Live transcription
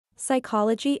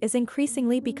Psychology is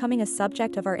increasingly becoming a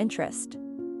subject of our interest.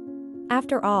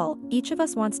 After all, each of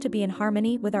us wants to be in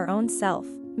harmony with our own self,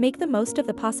 make the most of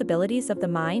the possibilities of the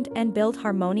mind, and build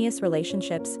harmonious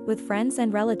relationships with friends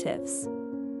and relatives.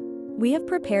 We have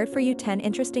prepared for you 10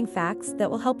 interesting facts that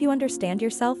will help you understand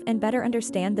yourself and better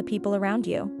understand the people around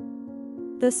you.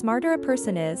 The smarter a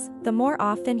person is, the more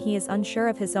often he is unsure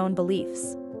of his own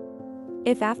beliefs.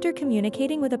 If after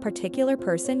communicating with a particular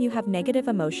person you have negative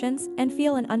emotions and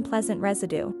feel an unpleasant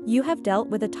residue, you have dealt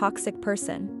with a toxic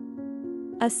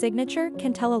person. A signature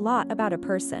can tell a lot about a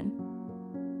person.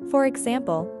 For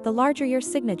example, the larger your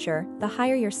signature, the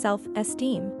higher your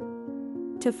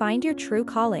self-esteem. To find your true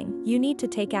calling, you need to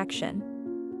take action.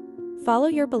 Follow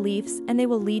your beliefs and they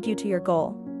will lead you to your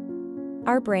goal.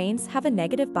 Our brains have a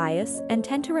negative bias and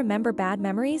tend to remember bad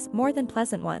memories more than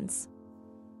pleasant ones.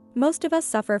 Most of us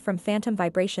suffer from phantom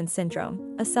vibration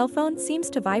syndrome. A cell phone seems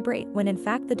to vibrate when in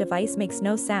fact the device makes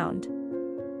no sound.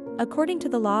 According to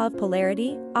the law of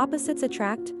polarity, opposites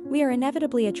attract. We are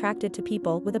inevitably attracted to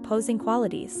people with opposing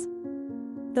qualities.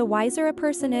 The wiser a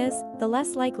person is, the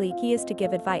less likely he is to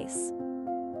give advice.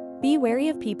 Be wary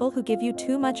of people who give you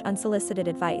too much unsolicited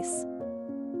advice.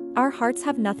 Our hearts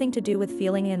have nothing to do with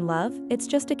feeling in love, it's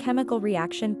just a chemical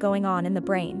reaction going on in the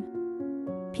brain.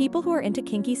 People who are into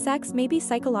kinky sex may be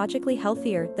psychologically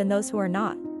healthier than those who are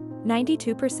not.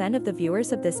 92% of the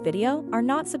viewers of this video are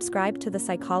not subscribed to the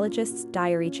Psychologist's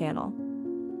Diary channel.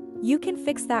 You can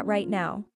fix that right now.